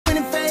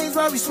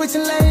while we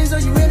switching lanes, are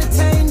you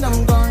entertained?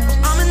 I'm gone.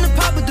 I'm in the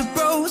pub with the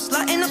bros,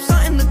 lighting up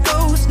something that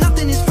goes.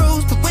 Nothing is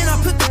froze, but when I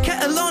put the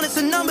kettle on, it's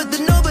a number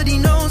that nobody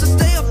knows. I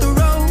stay off the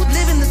road,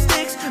 live in the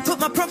sticks, put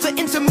my profit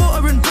into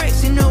mortar and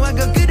bricks. You know I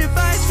got good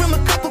advice from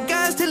a couple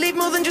guys to leave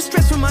more than just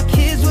stress for my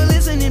kids. Well,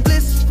 isn't it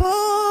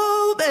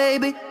blissful,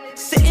 baby?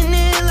 Sitting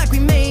here like we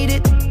made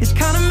it. It's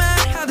kinda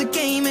mad how the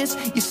game is.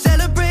 You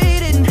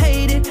celebrate it and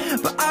hate it,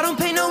 but I don't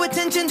pay no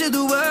attention to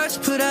the words.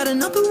 Put out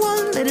another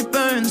one, let it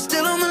burn.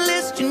 Still on the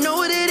list, you know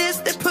what it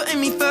is. They're putting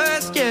me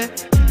first, yeah.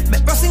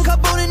 Met Russ and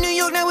Carbone in New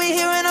York, now we're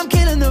here and I'm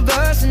killing the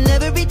verse. And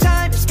every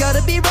time, it's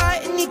gotta be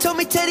right. And he told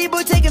me, Teddy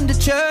boy, take him to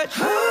church.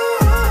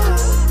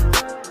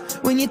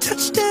 When you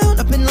touch down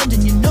up in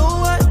London, you know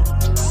what?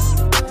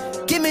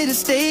 Give me the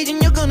stage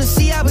and you're gonna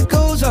see how it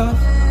goes off.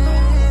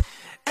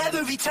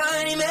 Every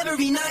time,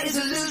 every night is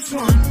a loose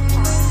one.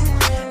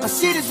 I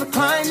see this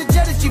recline, the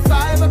jet is G5,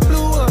 I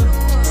blew up.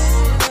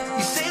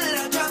 You say that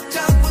I dropped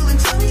out, well then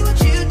tell me what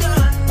you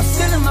done. I'm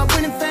still in my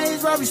winning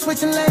phase while we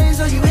switching lanes,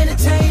 are you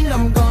entertained?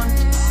 I'm gone.